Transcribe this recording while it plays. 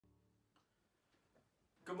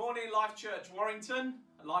Good morning, Life Church Warrington,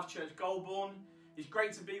 Life Church Goulburn. It's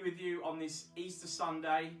great to be with you on this Easter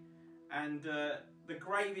Sunday, and the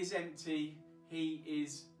grave is empty, he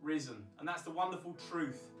is risen. And that's the wonderful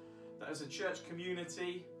truth that as a church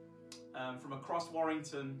community from across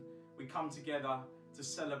Warrington, we come together to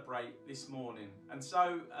celebrate this morning. And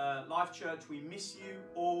so, Life Church, we miss you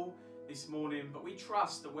all this morning, but we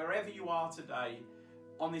trust that wherever you are today,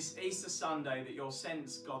 on this Easter Sunday, that you'll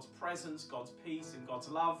sense God's presence, God's peace and God's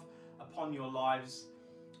love upon your lives,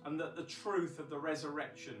 and that the truth of the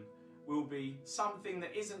resurrection will be something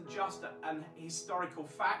that isn't just an historical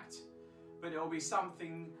fact, but it will be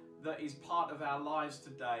something that is part of our lives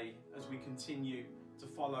today as we continue to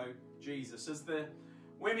follow Jesus. As the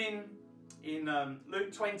women in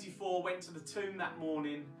Luke 24 went to the tomb that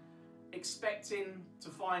morning, expecting to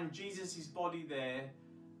find Jesus' body there,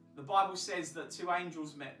 the Bible says that two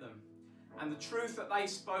angels met them. And the truth that they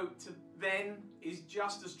spoke to then is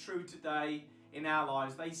just as true today in our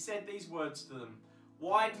lives. They said these words to them: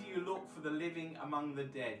 "Why do you look for the living among the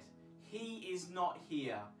dead? He is not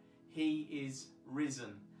here, he is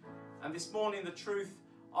risen." And this morning, the truth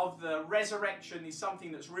of the resurrection is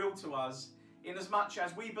something that's real to us, in as much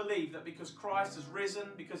as we believe that because Christ has risen,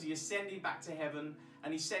 because he ascended back to heaven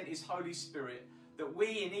and he sent his Holy Spirit, that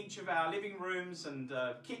we in each of our living rooms and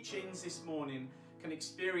kitchens this morning can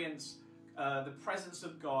experience the presence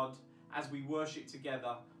of God as we worship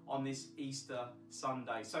together on this Easter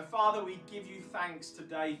Sunday. So Father, we give you thanks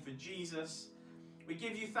today for Jesus. We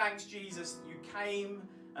give you thanks, Jesus, that you came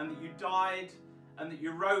and that you died and that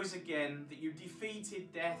you rose again, that you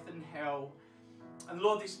defeated death and hell. And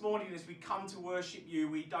Lord, this morning as we come to worship you,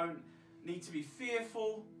 we don't need to be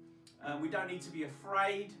fearful, we don't need to be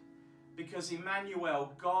afraid, because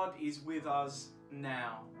Emmanuel, God is with us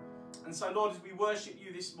now. And so Lord, as we worship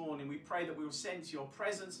you this morning, we pray that we will sense your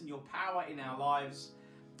presence and your power in our lives.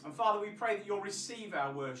 And Father, we pray that you'll receive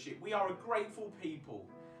our worship. We are a grateful people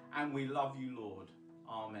and we love you, Lord.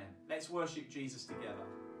 Amen. Let's worship Jesus together.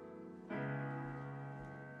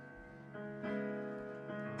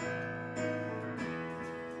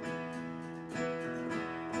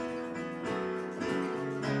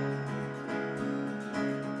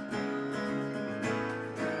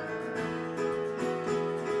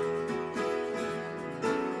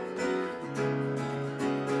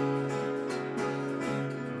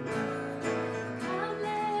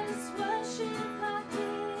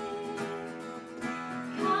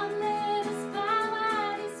 Come let us bow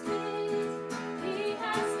at his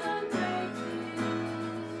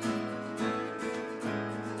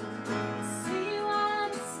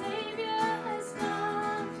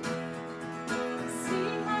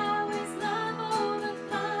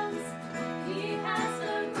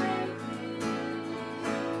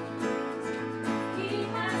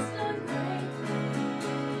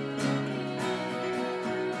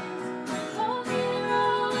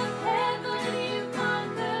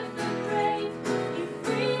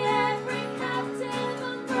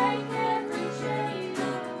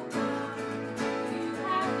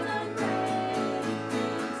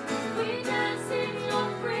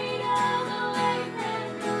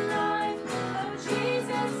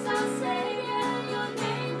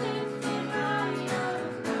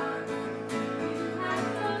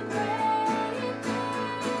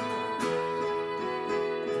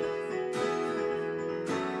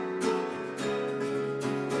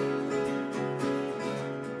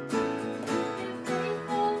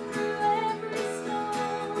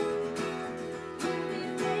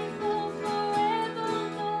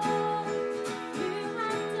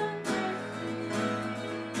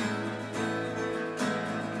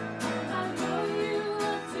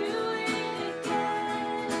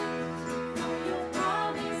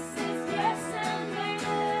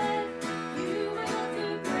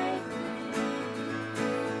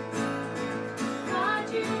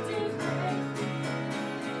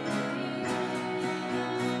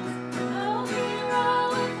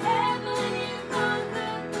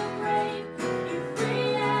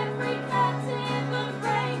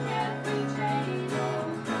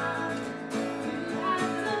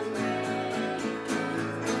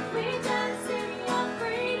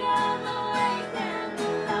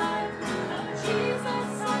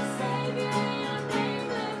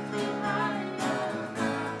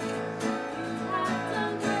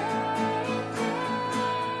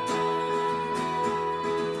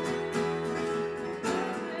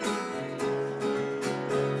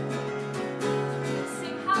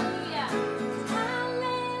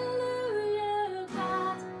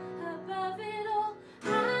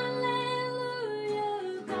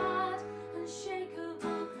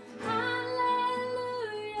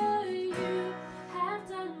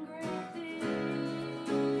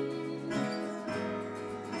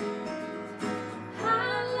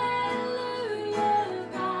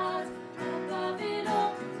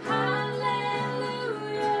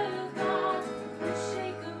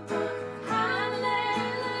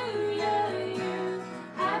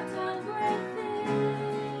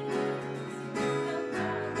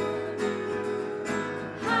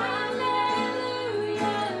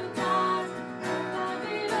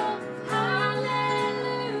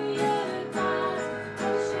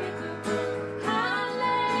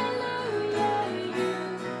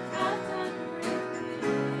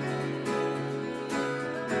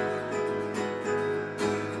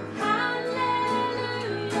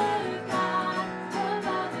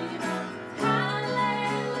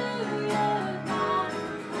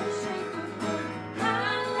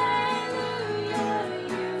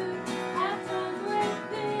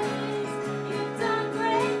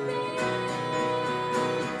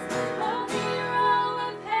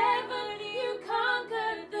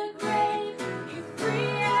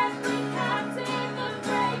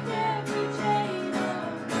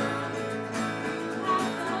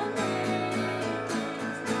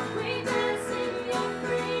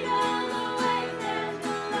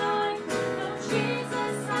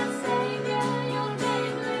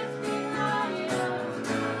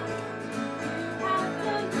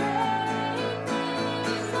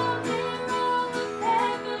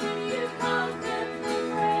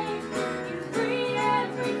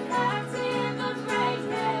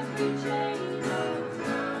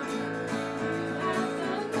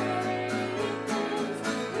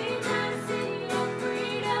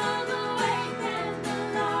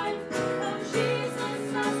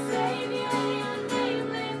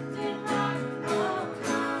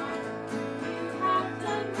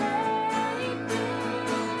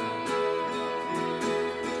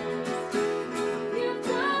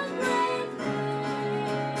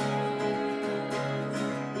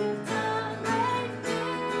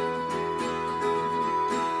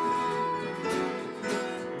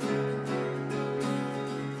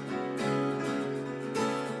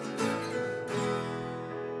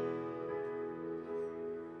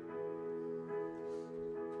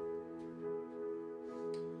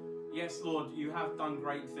Yes, Lord, you have done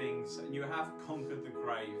great things, and you have conquered the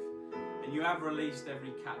grave, and you have released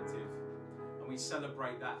every captive, and we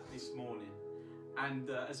celebrate that this morning. And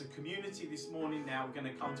as a community this morning now, we're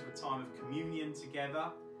going to come to a time of communion together,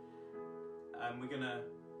 and we're going to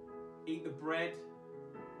eat the bread.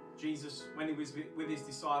 Jesus, when he was with his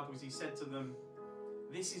disciples, he said to them,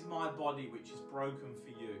 "This is my body which is broken for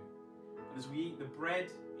you." And as we eat the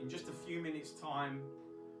bread, in just a few minutes' time,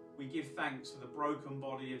 we give thanks for the broken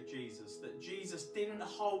body of Jesus, that Jesus didn't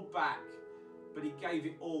hold back, but he gave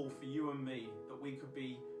it all for you and me, that we could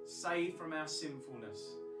be saved from our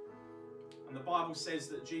sinfulness. And the Bible says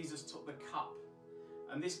that Jesus took the cup,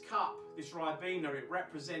 and this cup, this Ribena, it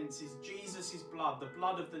represents Jesus' blood, the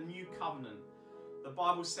blood of the new covenant. The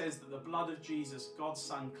Bible says that the blood of Jesus, God's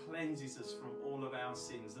Son, cleanses us from all of our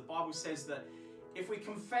sins. The Bible says that if we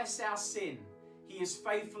confess our sin, he is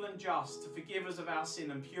faithful and just to forgive us of our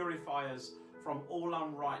sin and purify us from all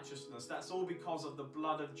unrighteousness. That's all because of the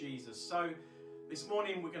blood of Jesus. So this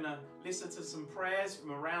morning we're going to listen to some prayers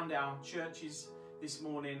from around our churches this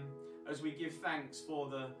morning as we give thanks for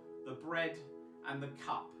the bread and the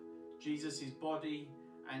cup, Jesus' body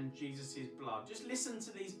and Jesus' blood. Just listen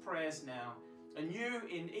to these prayers now. And you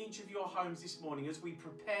in each of your homes this morning, as we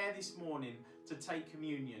prepare this morning to take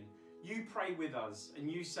communion, you pray with us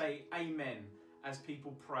and you say amen as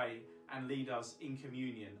people pray and lead us in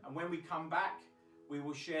communion. And when we come back, we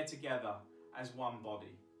will share together as one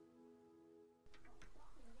body.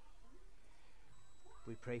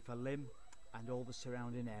 We pray for Lim and all the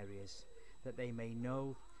surrounding areas, that they may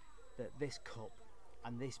know that this cup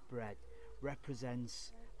and this bread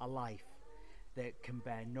represents a life that can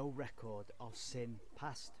bear no record of sin,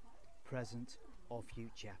 past, present or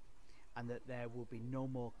future, and that there will be no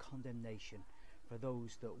more condemnation for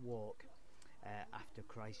those that walk after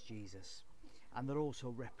Christ Jesus. And that also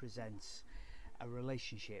represents a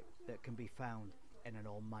relationship that can be found in an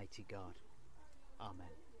almighty God.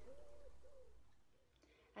 Amen.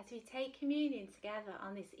 As we take communion together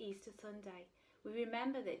on this Easter Sunday, we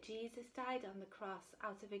remember that Jesus died on the cross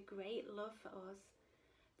out of a great love for us.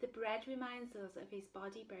 The bread reminds us of his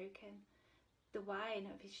body broken, the wine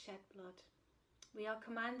of his shed blood. We are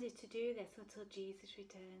commanded to do this until Jesus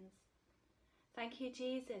returns. Thank you,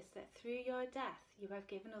 Jesus, that through your death you have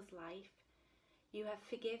given us life. You have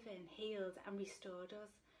forgiven, healed and restored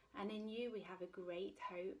us, and in you we have a great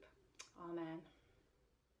hope. Amen.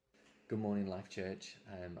 Good morning, Life Church.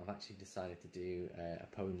 I've actually decided to do a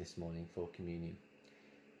poem this morning for communion.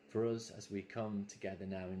 For us, as we come together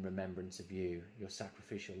now in remembrance of you, your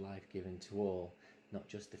sacrificial life given to all, not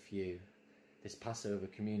just a few. This Passover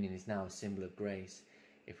communion is now a symbol of grace.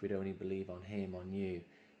 If we'd only believe on him, on you,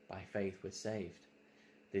 by faith we're saved.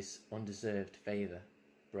 This undeserved favour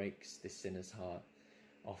breaks this sinner's heart.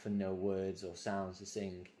 Often no words or sounds to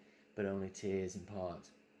sing, but only tears impart.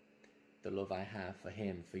 The love I have for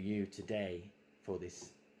him, for you today, for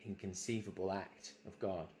this inconceivable act of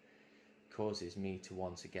God, causes me to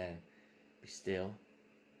once again be still,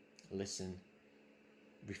 listen,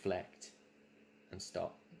 reflect and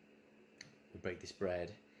stop. We break this bread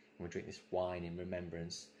and we drink this wine in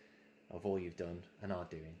remembrance of all you've done and are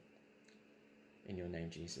doing. In your name,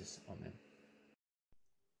 Jesus, amen.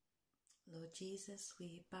 Lord Jesus,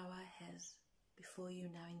 we bow our heads before you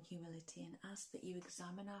now in humility and ask that you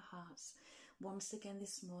examine our hearts once again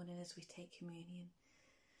this morning as we take communion.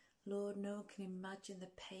 Lord, no one can imagine the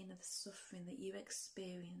pain and the suffering that you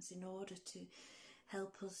experience in order to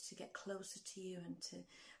help us to get closer to you and to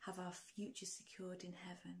have our future secured in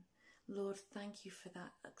heaven. Lord, thank you for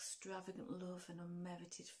that extravagant love and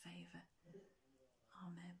unmerited favour.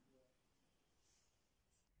 Amen.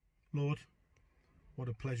 Lord, what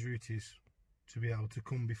a pleasure it is to be able to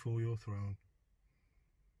come before your throne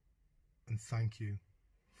and thank you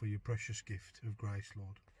for your precious gift of grace,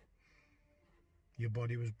 Lord. Your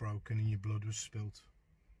body was broken and your blood was spilt,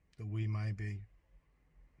 that we may be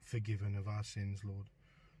forgiven of our sins, Lord.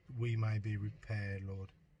 That we may be repaired,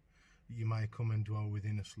 Lord. That you may come and dwell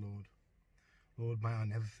within us, Lord. Lord, may I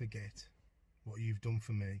never forget what you've done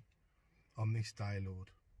for me on this day, Lord.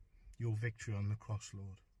 Your victory on the cross,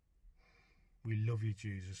 Lord. We love you,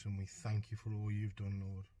 Jesus, and we thank you for all you've done,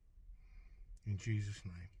 Lord. In Jesus'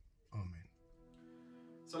 name, amen.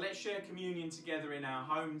 So let's share communion together in our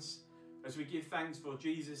homes as we give thanks for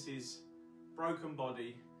Jesus' broken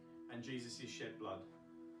body and Jesus' shed blood.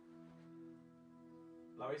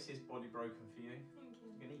 Lois, his body broken for you. Thank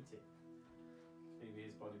you. You can eat it. Maybe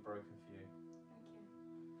his body broken for you. Thank you.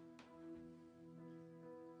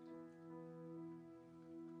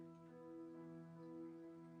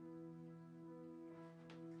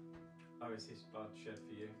 Lois, his blood shed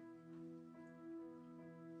for you.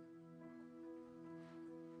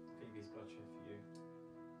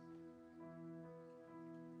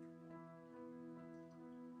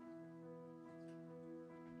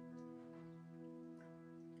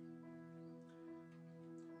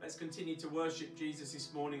 Let's continue to worship Jesus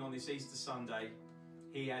this morning on this Easter Sunday.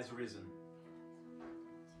 He has risen.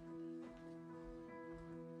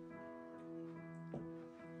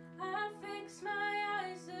 I fix my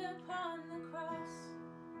eyes upon the cross.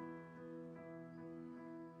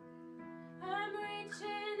 I'm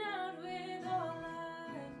reaching out with all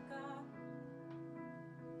I've got.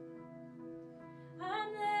 I'm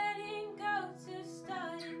letting go to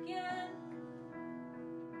start again.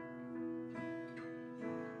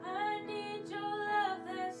 I need your love,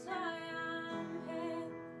 that's why I'm here.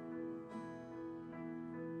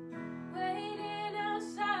 Waiting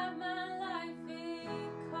outside my life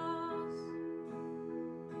it calls.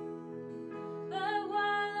 But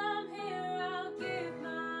while I'm here I'll give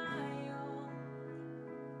my all.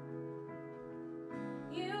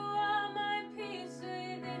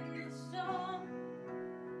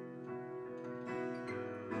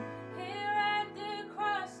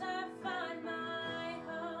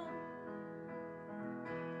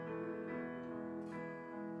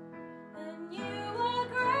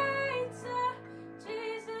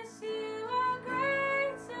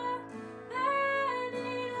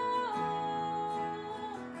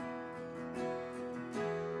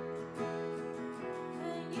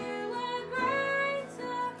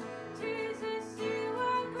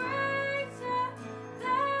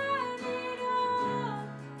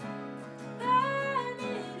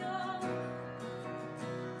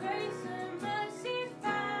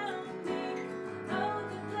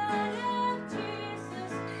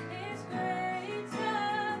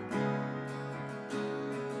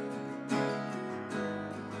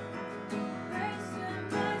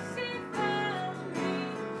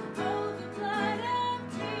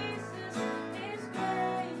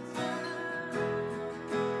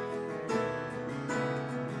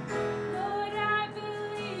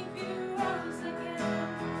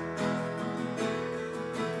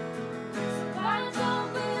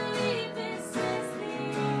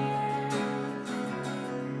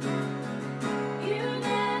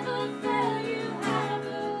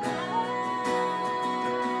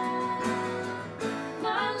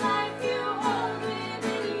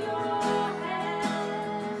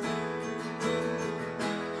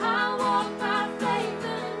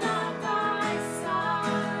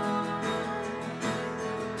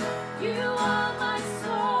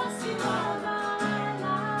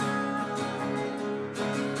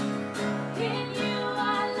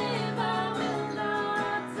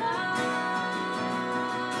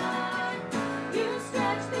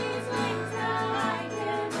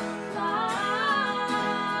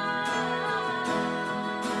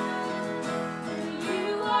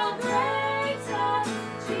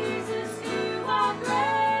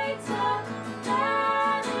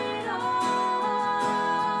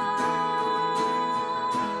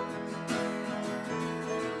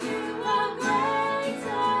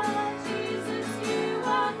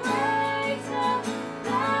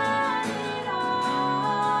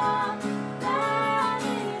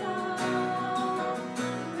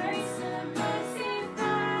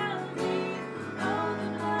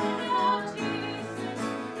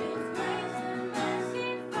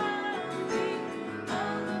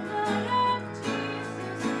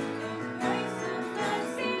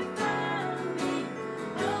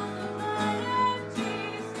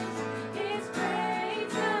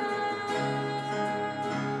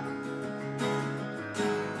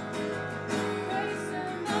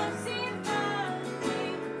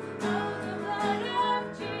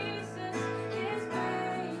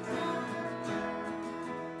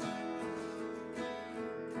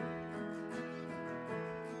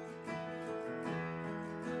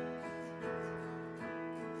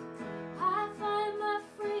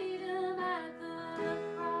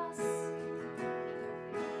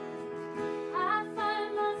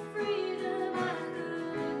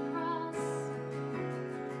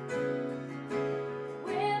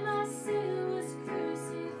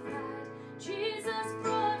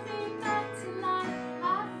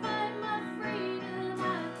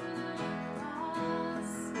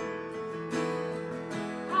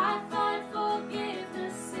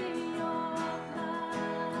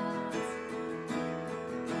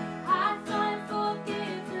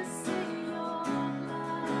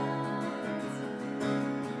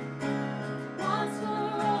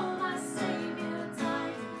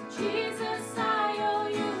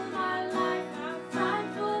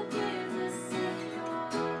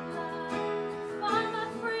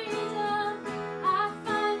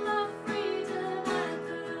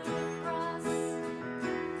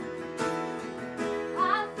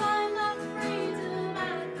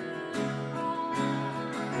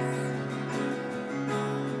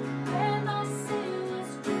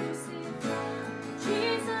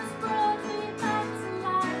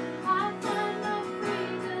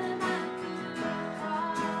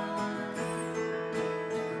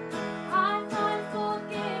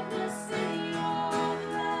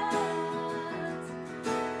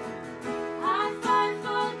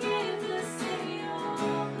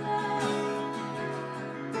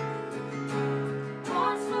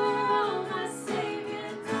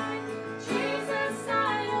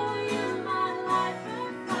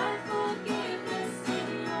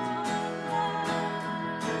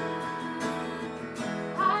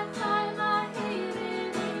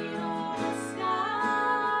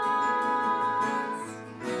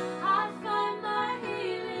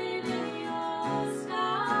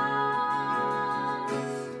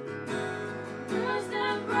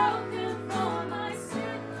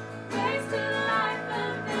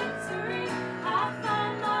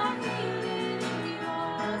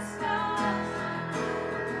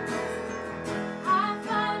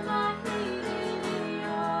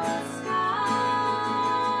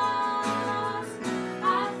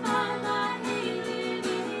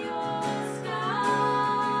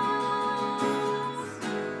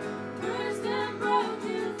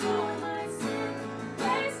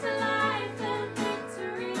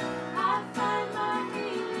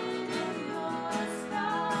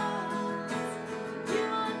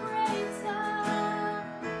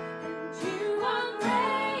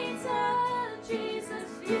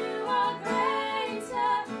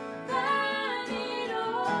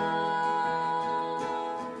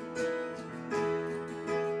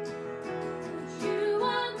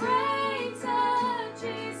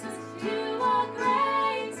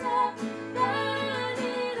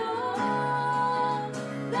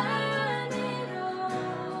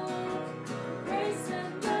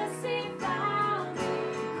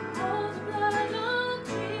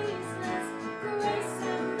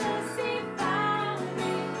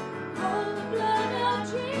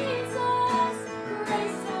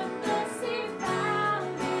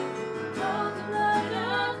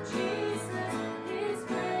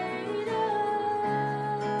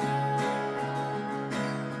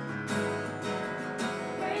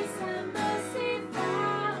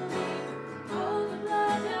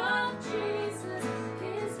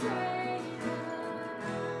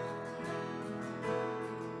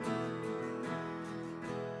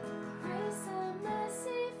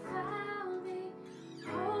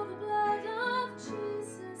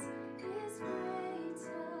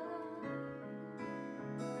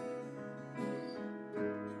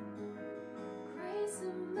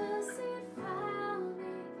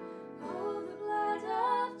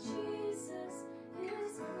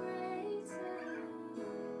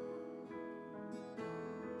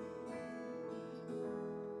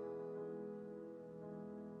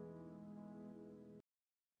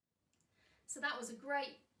 So that was a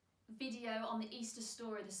great video on the Easter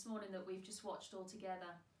story this morning that we've just watched all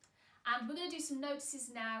together. And we're going to do some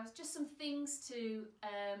notices now, just some things to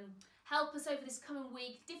help us over this coming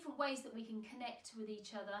week, different ways that we can connect with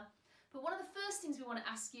each other. But one of the first things we want to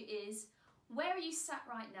ask you is, where are you sat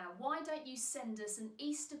right now? Why don't you send us an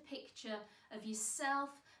Easter picture of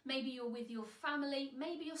yourself? Maybe you're with your family,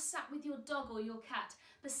 maybe you're sat with your dog or your cat,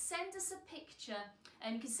 but send us a picture,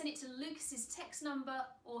 and you can send it to Lucas's text number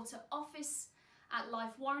or to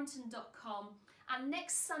office@lifewarrington.com. And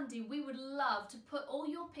next Sunday we would love to put all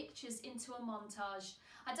your pictures into a montage.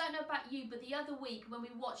 I don't know about you, but the other week when we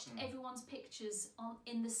watched everyone's pictures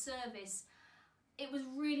in the service, it was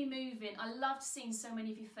really moving. I loved seeing so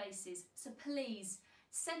many of your faces. So please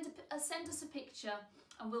send us a picture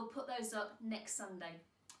and we'll put those up next Sunday.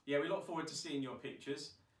 Yeah, we look forward to seeing your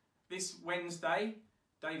pictures. This Wednesday,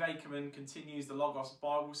 Dave Akerman continues the Logos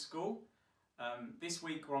Bible School. This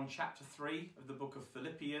week we're on chapter 3 of the book of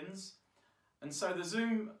Philippians. And so the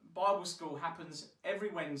Zoom Bible School happens every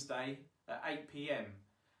Wednesday at 8 p.m.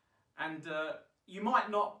 And you might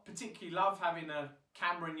not particularly love having a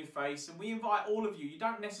camera in your face, and we invite all of you. You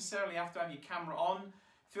don't necessarily have to have your camera on.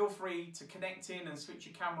 Feel free to connect in and switch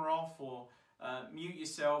your camera off or mute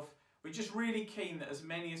yourself. We're just really keen that as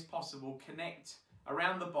many as possible connect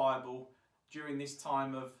around the Bible during this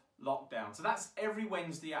time of lockdown. So that's every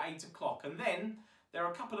Wednesday at 8 o'clock. And then there are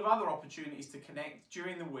a couple of other opportunities to connect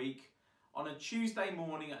during the week on a Tuesday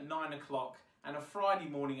morning at 9 o'clock and a Friday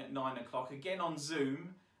morning at 9 o'clock, again on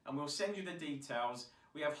Zoom, and we'll send you the details.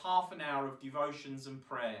 We have half an hour of devotions and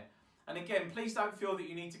prayer. And again, please don't feel that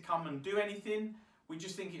you need to come and do anything. We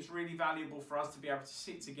just think it's really valuable for us to be able to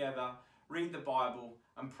sit together, read the Bible,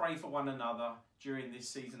 and pray for one another during this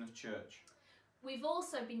season of church. We've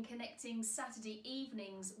also been connecting Saturday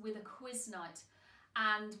evenings with a quiz night.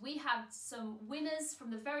 And we have some winners from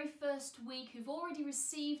the very first week who've already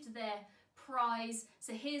received their prize.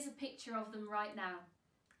 So here's a picture of them right now.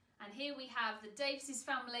 And here we have the Davises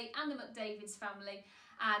family and the McDavids family,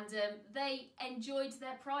 and they enjoyed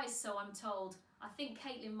their prize, so I'm told. I think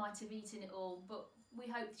Caitlin might have eaten it all, but we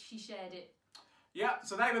hope she shared it. Yeah,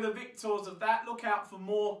 so they were the victors of that. Look out for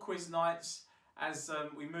more quiz nights as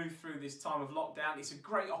we move through this time of lockdown. It's a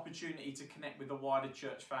great opportunity to connect with the wider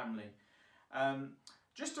church family.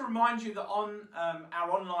 Just to remind you that on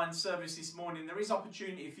our online service this morning, there is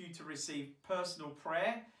opportunity for you to receive personal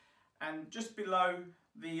prayer. And just below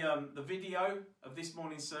the video of this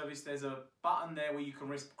morning's service, there's a button there where you can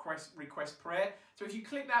request prayer. So if you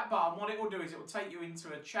click that button, what it will do is it will take you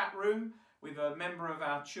into a chat room with a member of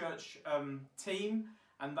our church team,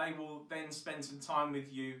 and they will then spend some time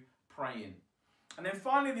with you praying. And then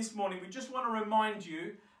finally this morning, we just want to remind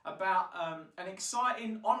you about an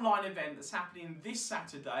exciting online event that's happening this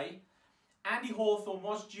Saturday. Andy Hawthorne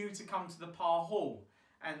was due to come to the Parr Hall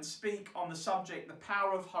and speak on the subject, the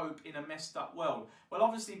power of hope in a messed up world. Well,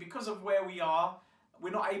 obviously, because of where we are,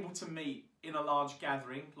 we're not able to meet in a large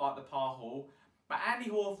gathering like the Parr Hall, but Andy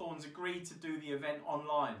Hawthorne's agreed to do the event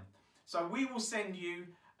online. So we will send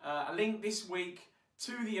you a link this week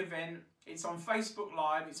to the event. It's on Facebook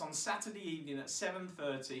Live. It's on Saturday evening at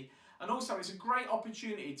 7:30. And also, it's a great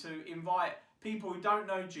opportunity to invite people who don't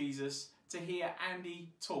know Jesus to hear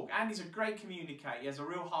Andy talk. Andy's a great communicator. He has a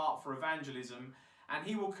real heart for evangelism, and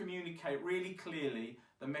he will communicate really clearly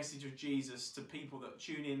the message of Jesus to people that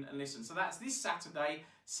tune in and listen. So that's this Saturday,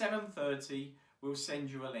 7:30. We'll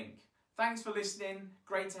send you a link. Thanks for listening.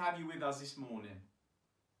 Great to have you with us this morning.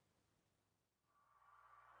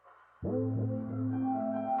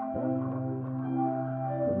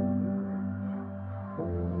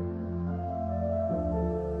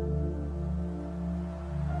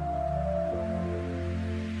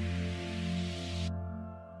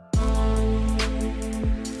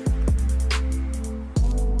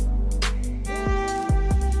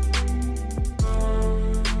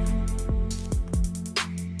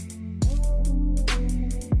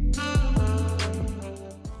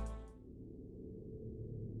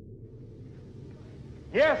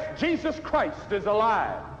 Yes, Jesus Christ is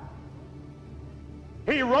alive.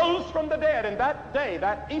 He rose from the dead, and that day,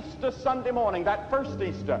 that Easter Sunday morning, that first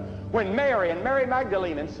Easter, when Mary and Mary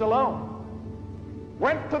Magdalene and Salome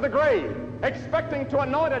went to the grave expecting to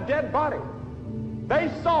anoint a dead body, they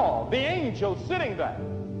saw the angel sitting there.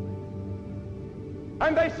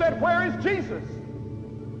 And they said, "Where is Jesus?"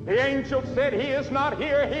 The angel said, "He is not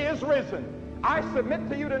here, he is risen." I submit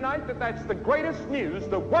to you tonight that that's the greatest news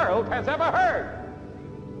the world has ever heard.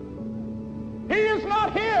 He is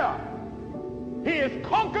not here. He has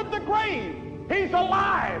conquered the grave. He's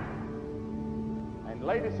alive. And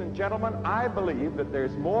Ladies and gentlemen, I believe that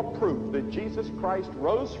there's more proof that Jesus Christ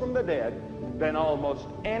rose from the dead than almost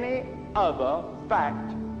any other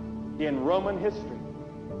fact in Roman history.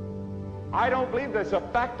 I don't believe there's a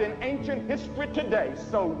fact in ancient history today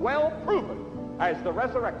so well proven as the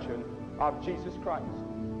resurrection of Jesus Christ.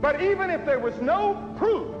 But even if there was no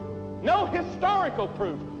proof, no historical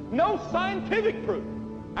proof, no scientific proof,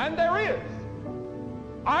 and there is,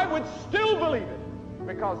 I would still believe it,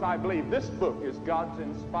 because I believe this book is God's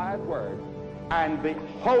inspired word. And the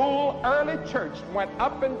whole early church went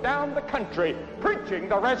up and down the country preaching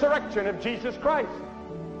the resurrection of Jesus Christ.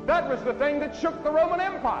 That was the thing that shook the Roman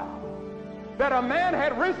Empire. That a man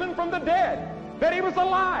had risen from the dead, that he was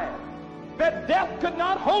alive, that death could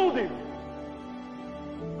not hold him.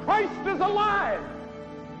 Christ is alive.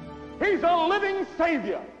 He's a living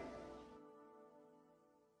Savior.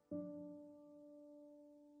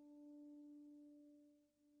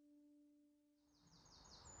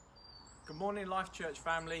 Good morning, Life Church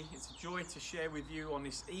family. It's a joy to share with you on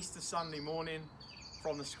this Easter Sunday morning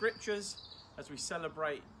from the Scriptures as we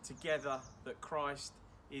celebrate together that Christ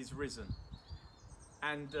is risen.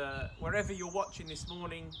 And wherever you're watching this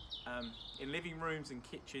morning, in living rooms and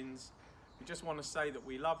kitchens, we just want to say that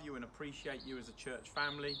we love you and appreciate you as a church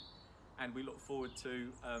family, and we look forward to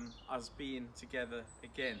us being together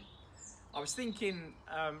again. I was thinking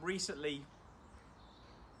recently,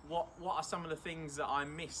 what are some of the things that I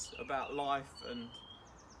miss about life and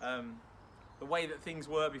the way that things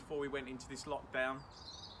were before we went into this lockdown.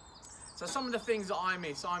 So some of the things that I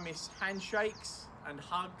miss handshakes and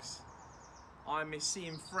hugs. I miss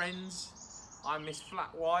seeing friends. I miss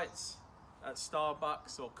flat whites at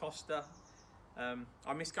Starbucks or Costa.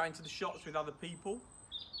 I miss going to the shops with other people,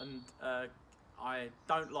 and I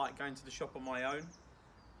don't like going to the shop on my own.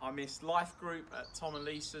 I miss life group at Tom and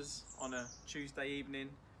Lisa's on a Tuesday evening.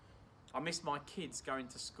 I miss my kids going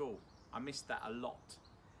to school. I miss that a lot.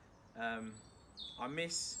 I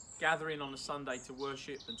miss gathering on a Sunday to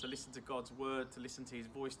worship and to listen to God's word, to listen to his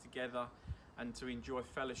voice together and to enjoy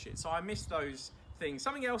fellowship. So I miss those things.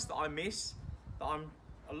 Something else that I miss, that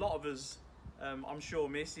a lot of us I'm sure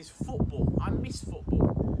miss, is football. I miss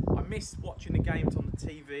football. I miss watching the games on the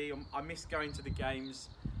TV. I miss going to the games.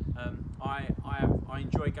 I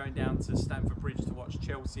enjoy going down to Stamford Bridge to watch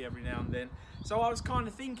Chelsea every now and then. So I was kind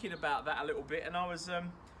of thinking about that a little bit, and I was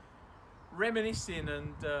reminiscing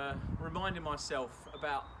and reminding myself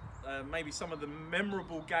about maybe some of the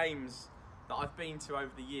memorable games that I've been to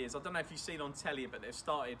over the years. I don't know if you've seen on telly, but they've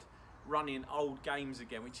started running old games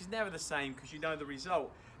again, which is never the same because you know the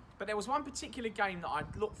result. But there was one particular game that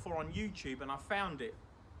I'd looked for on YouTube and I found it.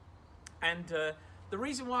 And the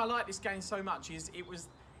reason why I like this game so much is it was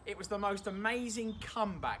the most amazing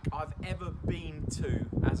comeback I've ever been to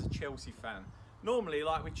as a Chelsea fan. Normally,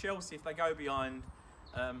 like with Chelsea, if they go behind,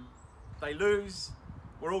 they lose,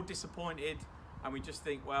 we're all disappointed, and we just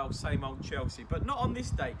think, well, same old Chelsea. But not on this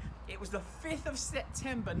day. It was the 5th of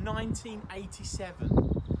September 1987.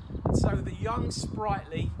 And so the young,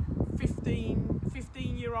 sprightly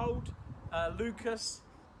 15-year-old Lucas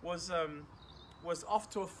was off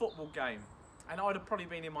to a football game. And I'd have probably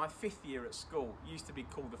been in my 5th year at school. It used to be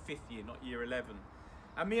called the 5th year, not year 11.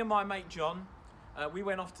 And me and my mate John, we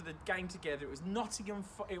went off to the game together.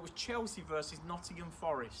 It was Chelsea versus Nottingham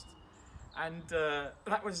Forest. And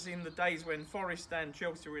that was in the days when Forest and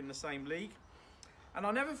Chelsea were in the same league. And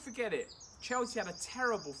I'll never forget it. Chelsea had a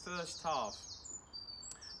terrible first half.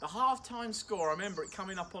 The half-time score, I remember it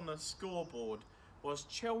coming up on the scoreboard, was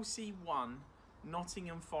Chelsea 1,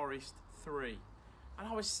 Nottingham Forest 3. And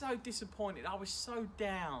I was so disappointed. I was so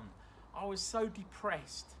down. I was so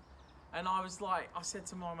depressed. And I was like, I said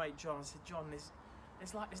to my mate John, I said, John,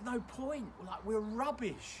 there's no point. We're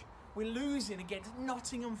rubbish. We're losing against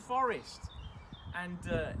Nottingham Forest. And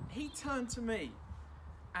he turned to me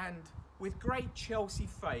and with great Chelsea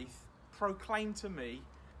faith proclaimed to me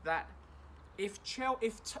that if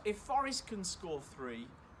Forest can score 3,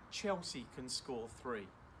 Chelsea can score 3.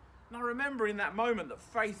 And I remember in that moment that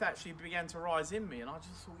faith actually began to rise in me, and I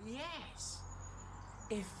just thought, yes,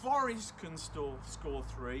 if Forest can score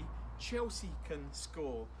 3, Chelsea can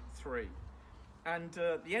score 3. And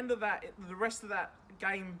the end of that, the rest of that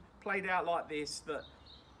game played out like this, that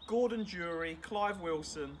Gordon Jury, Clive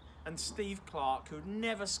Wilson and Steve Clark, who'd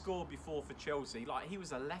never scored before for Chelsea, like he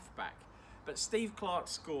was a left back, but Steve Clark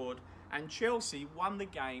scored and Chelsea won the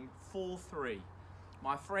game 4-3.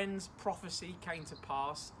 My friend's prophecy came to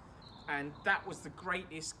pass, and that was the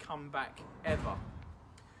greatest comeback ever.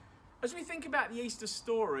 As we think about the Easter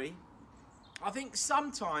story, I think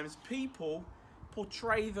sometimes people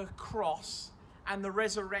portray the cross and the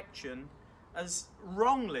resurrection as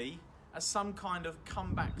wrongly as some kind of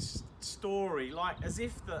comeback story, like as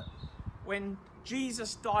if that when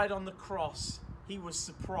Jesus died on the cross, he was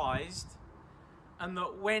surprised, and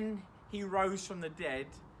that when he rose from the dead,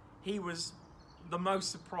 he was the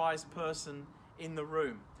most surprised person in the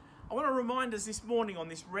room. I want to remind us this morning on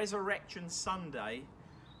this Resurrection Sunday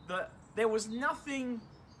that there was nothing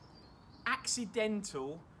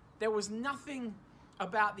accidental, there was nothing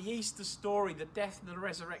about the Easter story, the death and the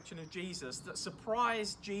resurrection of Jesus, that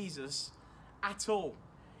surprised Jesus at all.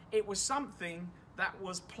 It was something that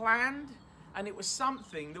was planned, and it was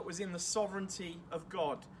something that was in the sovereignty of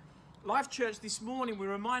God. Life Church, this morning we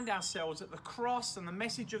remind ourselves that the cross and the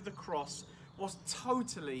message of the cross was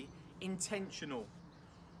totally intentional.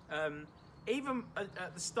 Even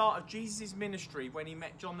at the start of Jesus' ministry, when he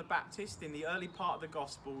met John the Baptist in the early part of the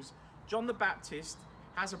Gospels, John the Baptist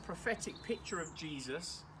has a prophetic picture of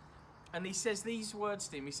Jesus, and he says these words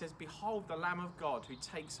to him. He says, "Behold the Lamb of God who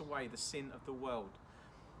takes away the sin of the world."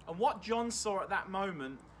 And what John saw at that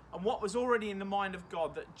moment, and what was already in the mind of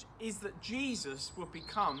God, is that Jesus would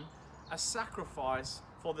become a sacrifice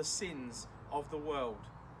for the sins of the world.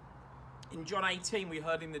 In John 18, we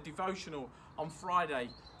heard in the devotional on Friday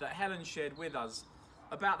that Helen shared with us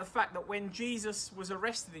about the fact that when Jesus was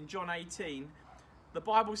arrested in John 18, the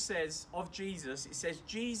Bible says of Jesus, it says,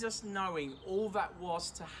 Jesus knowing all that was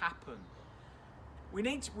to happen.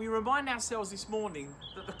 We remind ourselves this morning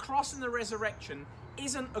that the cross and the resurrection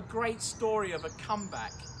isn't a great story of a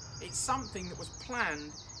comeback. It's something that was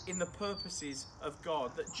planned in the purposes of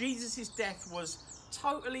God. That Jesus' death was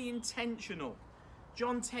totally intentional.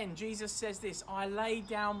 John 10, Jesus says this, "I lay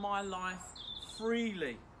down my life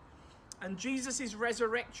freely." And Jesus'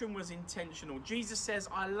 resurrection was intentional. Jesus says,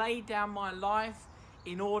 "I lay down my life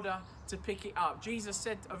in order to pick it up." Jesus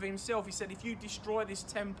said of himself, he said, "If you destroy this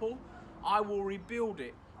temple, I will rebuild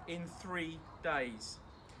it in 3 days."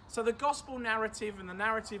 So the gospel narrative and the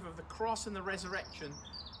narrative of the cross and the resurrection,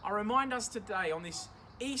 I remind us today on this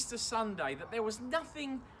Easter Sunday that there was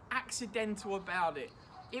nothing accidental about it.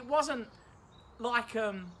 It wasn't like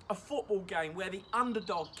a football game where the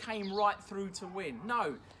underdog came right through to win.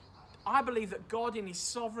 No, I believe that God in his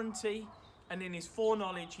sovereignty and in his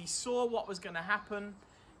foreknowledge, he saw what was going to happen.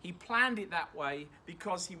 He planned it that way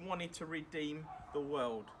because he wanted to redeem the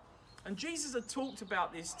world. And Jesus had talked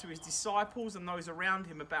about this to his disciples and those around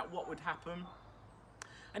him about what would happen.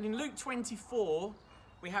 And in Luke 24,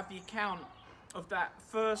 we have the account of that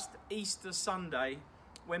first Easter Sunday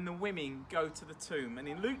when the women go to the tomb. And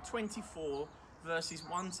in Luke 24, verses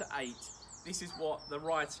 1 to 8, this is what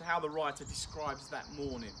how the writer describes that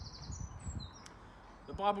morning.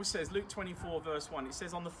 The Bible says, Luke 24, verse 1, it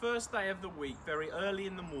says, "On the first day of the week, very early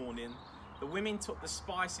in the morning, the women took the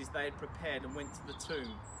spices they had prepared and went to the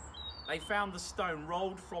tomb. They found the stone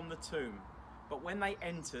rolled from the tomb, but when they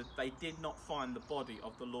entered, they did not find the body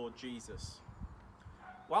of the Lord Jesus.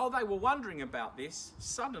 While they were wondering about this,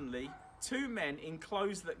 suddenly 2 men in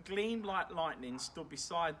clothes that gleamed like lightning stood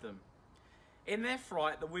beside them. In their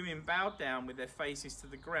fright, the women bowed down with their faces to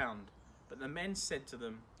the ground, but the men said to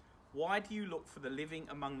them, 'Why do you look for the living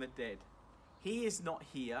among the dead? He is not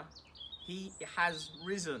here, he has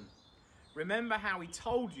risen. Remember how he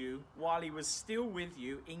told you while he was still with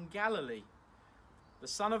you in Galilee. The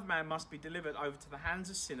Son of Man must be delivered over to the hands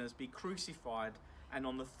of sinners, be crucified, and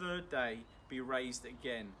on the 3rd day be raised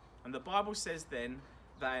again.' And the Bible says then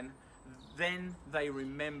they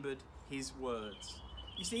remembered his words."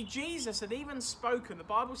 You see, Jesus had even spoken, the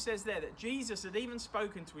Bible says there that Jesus had even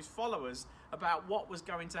spoken to his followers about what was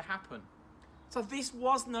going to happen. So this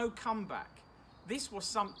was no comeback. This was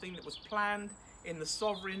something that was planned in the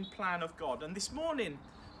sovereign plan of God. And this morning,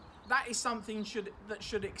 that is something that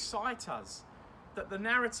should excite us. That the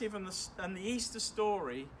narrative and the Easter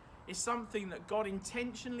story is something that God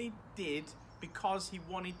intentionally did because he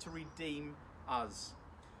wanted to redeem us.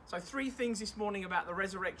 So 3 things this morning about the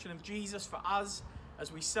resurrection of Jesus for us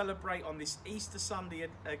as we celebrate on this Easter Sunday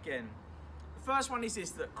again. The first one is this,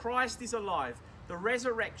 that Christ is alive. The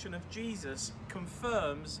resurrection of Jesus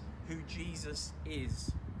confirms who Jesus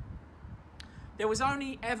is. There was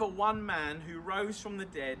only ever one man who rose from the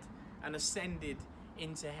dead and ascended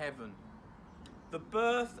into heaven. The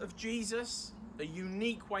birth of Jesus, the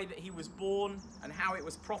unique way that he was born and how it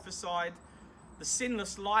was prophesied, the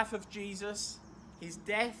sinless life of Jesus, his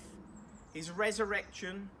death, his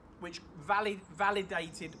resurrection, which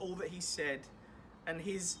validated all that he said, and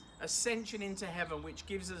his ascension into heaven, which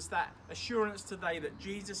gives us that assurance today that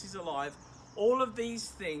Jesus is alive. All of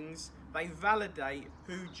these things, they validate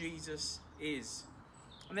who Jesus is.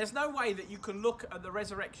 And there's no way that you can look at the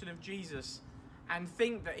resurrection of Jesus and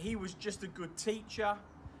think that he was just a good teacher,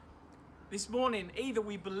 this morning, either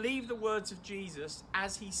we believe the words of Jesus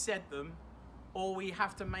as he said them, or we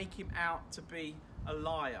have to make him out to be a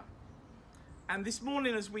liar. And this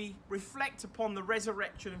morning, as we reflect upon the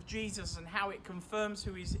resurrection of Jesus and how it confirms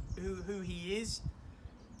who he is,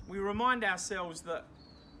 we remind ourselves that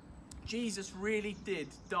Jesus really did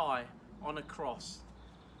die on a cross.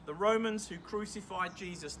 The Romans who crucified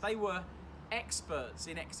Jesus, they were experts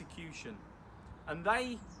in execution. And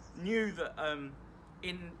they knew that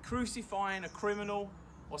in crucifying a criminal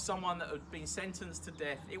or someone that had been sentenced to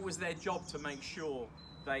death, it was their job to make sure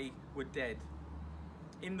they were dead.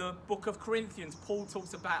 In the book of Corinthians, Paul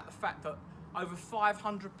talks about the fact that over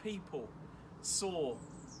 500 people saw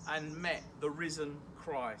and met the risen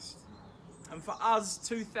Christ. And for us,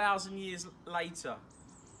 2,000 years later,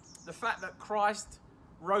 the fact that Christ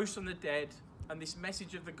rose from the dead and this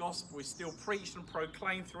message of the gospel is still preached and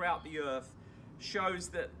proclaimed throughout the earth shows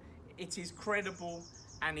that it is credible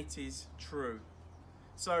and it is true.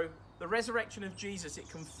 So the resurrection of Jesus, it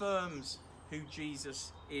confirms who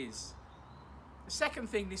Jesus is. The second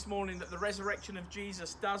thing this morning that the resurrection of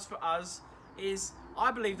Jesus does for us is,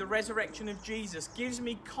 I believe the resurrection of Jesus gives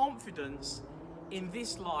me confidence in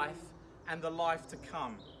this life and the life to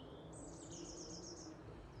come.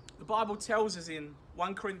 The Bible tells us in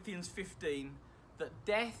 1 Corinthians 15 that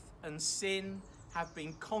death and sin have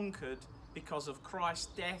been conquered because of Christ's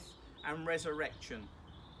death and resurrection.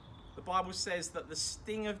 The Bible says that the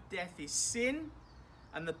sting of death is sin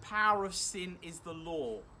and the power of sin is the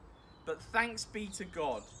law. But thanks be to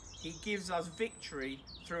God, he gives us victory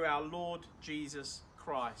through our Lord Jesus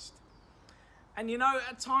Christ. And you know,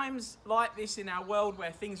 at times like this in our world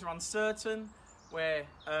where things are uncertain, where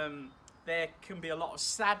there can be a lot of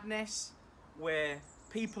sadness, where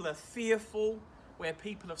people are fearful, where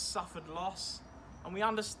people have suffered loss, and we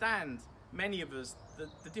understand, many of us,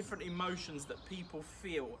 the different emotions that people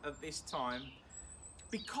feel at this time.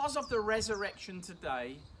 Because of the resurrection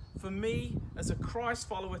today, for me, as a Christ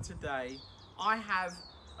follower today, I have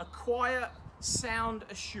a quiet, sound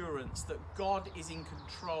assurance that God is in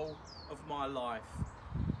control of my life.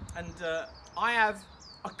 And I have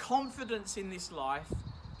a confidence in this life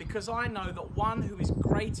because I know that one who is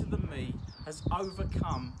greater than me has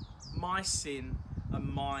overcome my sin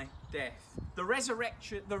and my death. The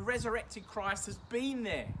resurrected Christ has been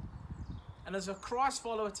there. And as a Christ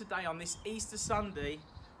follower today on this Easter Sunday,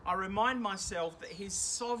 I remind myself that his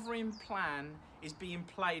sovereign plan is being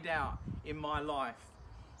played out in my life.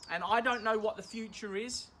 And I don't know what the future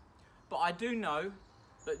is, but I do know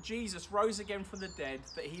that Jesus rose again from the dead,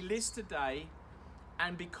 that he lives today,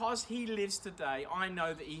 and because he lives today, I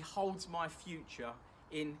know that he holds my future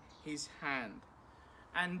in his hand.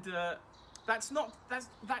 And that's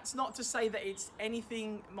not to say that it's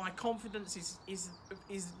anything. My confidence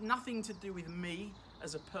is nothing to do with me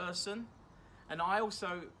as a person. And I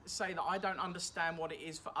also say that I don't understand what it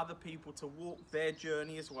is for other people to walk their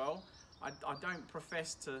journey as well. I don't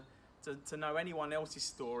profess to know anyone else's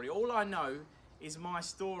story. All I know is my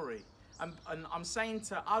story. And I'm saying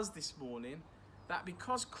to us this morning that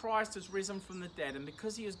because Christ has risen from the dead and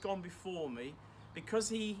because he has gone before me, because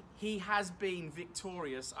he has been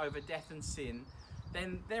victorious over death and sin,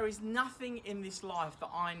 then there is nothing in this life that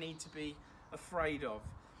I need to be afraid of.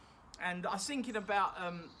 And I was thinking about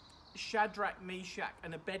Shadrach, Meshach,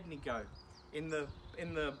 and Abednego in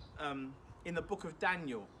the book of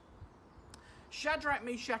Daniel. Shadrach,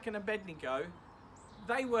 Meshach, and Abednego,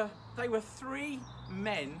 they were three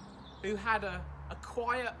men who had a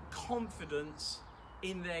quiet confidence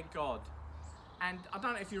in their God. And I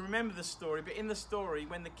don't know if you remember the story, but in the story,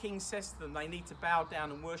 when the king says to them they need to bow down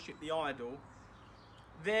and worship the idol,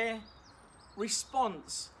 their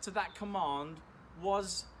response to that command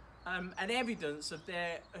was an evidence of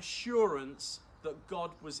their assurance that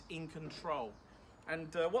God was in control. And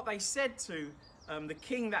what they said to the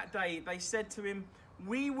king that day, they said to him,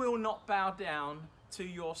 "We will not bow down to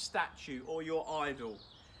your statue or your idol."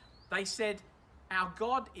 They said, "Our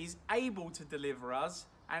God is able to deliver us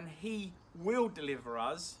and he will deliver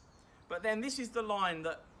us." But then this is the line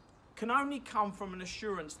that can only come from an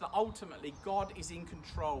assurance that ultimately God is in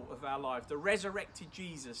control of our lives. The resurrected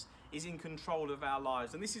Jesus is in control of our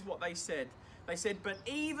lives. And this is what they said. They said, "But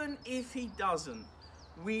even if he doesn't,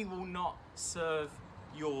 we will not serve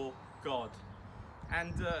your God."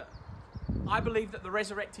 And I believe that the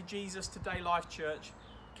resurrected Jesus today, Life Church,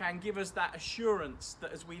 can give us that assurance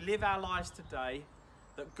that as we live our lives today,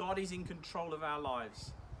 that God is in control of our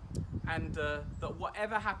lives. And that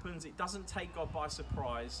whatever happens, it doesn't take God by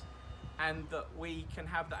surprise. And that we can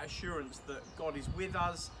have that assurance that God is with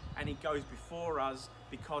us and he goes before us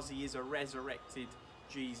because he is a resurrected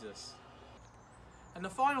Jesus. And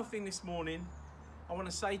the final thing this morning I want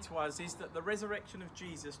to say to us is that the resurrection of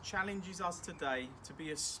Jesus challenges us today to be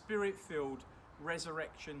a spirit-filled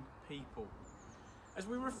resurrection people. As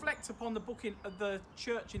we reflect upon the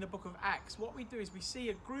church in the book of Acts, what we do is we see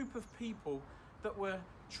a group of people that were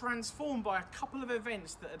transformed by a couple of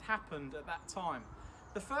events that had happened at that time.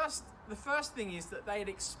 The first thing is that they had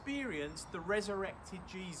experienced the resurrected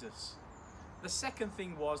Jesus. The second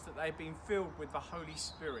thing was that they had been filled with the Holy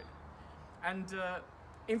Spirit. And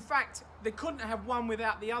in fact, they couldn't have one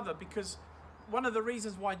without the other, because one of the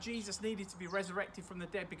reasons why Jesus needed to be resurrected from the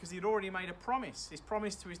dead, because he'd already made a promise. His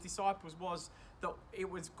promise to his disciples was that it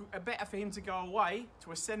was better for him to go away,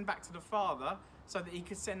 to ascend back to the Father, so that he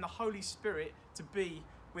could send the Holy Spirit to be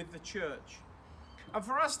with the church. And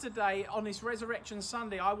for us today, on this Resurrection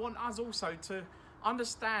Sunday, I want us also to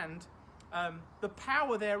understand the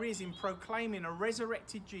power there is in proclaiming a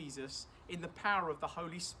resurrected Jesus in the power of the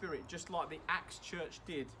Holy Spirit, just like the Acts church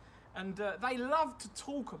did. And they loved to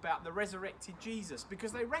talk about the resurrected Jesus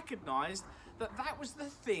because they recognized that that was the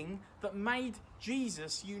thing that made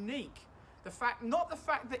Jesus unique. Not the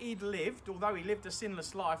fact that he'd lived, although he lived a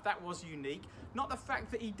sinless life, that was unique. Not the fact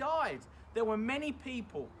that he died. There were many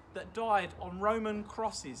people that died on Roman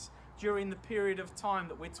crosses during the period of time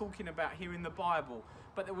that we're talking about here in the Bible.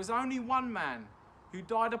 But there was only one man who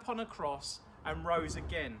died upon a cross and rose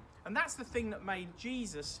again. And that's the thing that made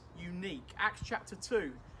Jesus unique. Acts chapter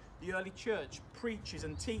 2, the early church preaches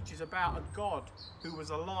and teaches about a God who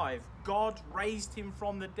was alive. God raised him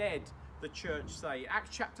from the dead, the church say.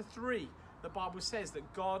 Acts chapter 3, the Bible says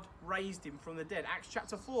that God raised him from the dead. Acts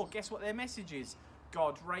chapter 4, guess what their message is?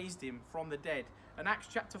 God raised him from the dead. And Acts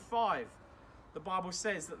chapter 5, the Bible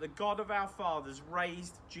says that the God of our fathers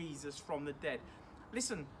raised Jesus from the dead.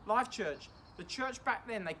 Listen, Life Church, the church back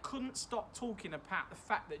then, they couldn't stop talking about the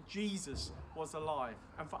fact that Jesus was alive.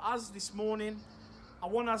 And for us this morning, I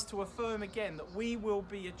want us to affirm again that we will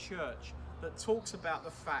be a church that talks about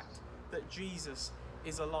the fact that Jesus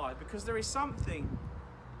is alive. Because there is something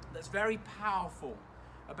that's very powerful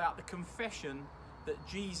about the confession that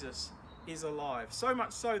Jesus is alive. So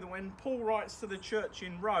much so that when Paul writes to the church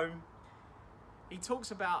in Rome, he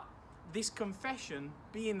talks about this confession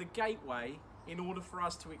being the gateway in order for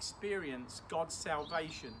us to experience God's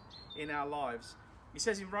salvation in our lives. He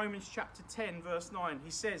says in Romans chapter 10 verse 9,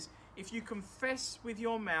 he says, if you confess with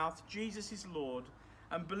your mouth Jesus is Lord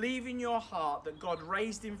and believe in your heart that God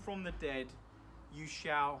raised him from the dead, you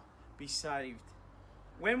shall be saved.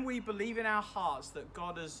 When we believe in our hearts that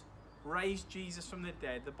God has raised Jesus from the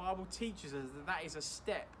dead, the Bible teaches us that that is a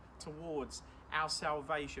step towards our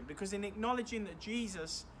salvation. Because in acknowledging that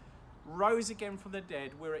Jesus rose again from the dead,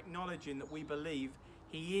 we're acknowledging that we believe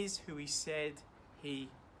he is who he said he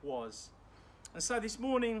was. And so this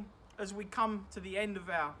morning, as we come to the end of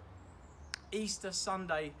our Easter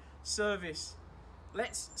Sunday service,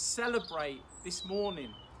 let's celebrate this morning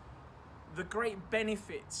the great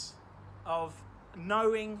benefits of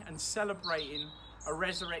knowing and celebrating a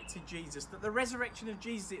resurrected Jesus. That the resurrection of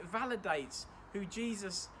Jesus, it validates who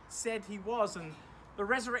Jesus said he was, and the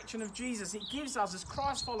resurrection of Jesus, it gives us as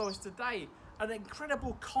Christ followers today an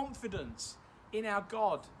incredible confidence in our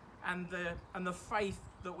God and the faith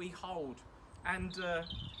that we hold, and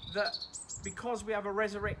that because we have a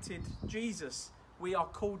resurrected Jesus, we are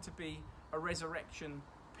called to be a resurrection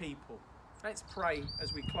people. Let's pray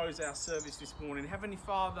as we close our service this morning. Heavenly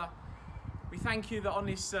Father, we thank you that on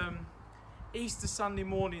this Easter Sunday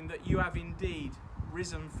morning that you have indeed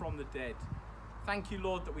risen from the dead. Thank you,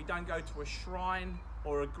 Lord, that we don't go to a shrine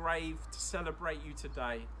or a grave to celebrate you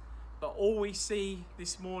today, but all we see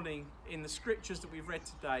this morning in the scriptures that we've read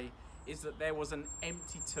today is that there was an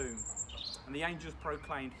empty tomb, and the angels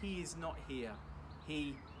proclaimed, he is not here,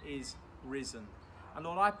 he is risen. And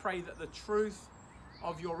Lord, I pray that the truth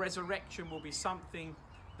of your resurrection will be something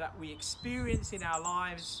that we experience in our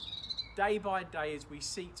lives day by day as we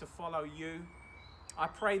seek to follow you. I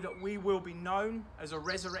pray that we will be known as a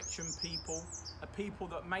resurrection people, a people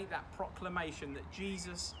that make that proclamation that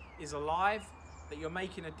Jesus is alive, that you're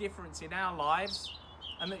making a difference in our lives,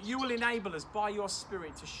 and that you will enable us by your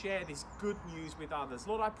Spirit to share this good news with others.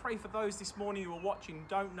 Lord, I pray for those this morning who are watching,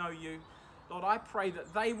 don't know you. Lord, I pray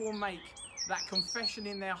that they will make that confession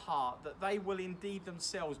in their heart, that they will indeed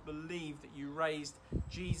themselves believe that you raised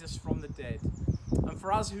Jesus from the dead. And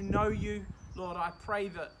for us who know you, Lord, I pray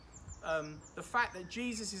that the fact that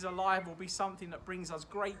Jesus is alive will be something that brings us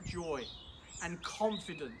great joy and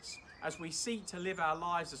confidence as we seek to live our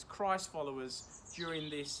lives as Christ followers during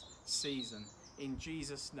this season. In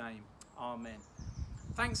Jesus' name, amen.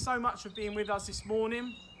 Thanks so much for being with us this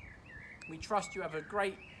morning. We trust you have a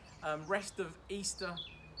great rest of Easter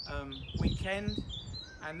weekend.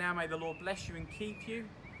 And now may the Lord bless you and keep you.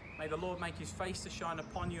 May the Lord make his face to shine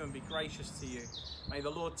upon you and be gracious to you. May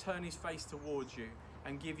the Lord turn his face towards you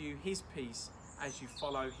and give you his peace as you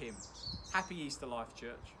follow him. Happy Easter, Life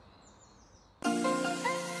Church.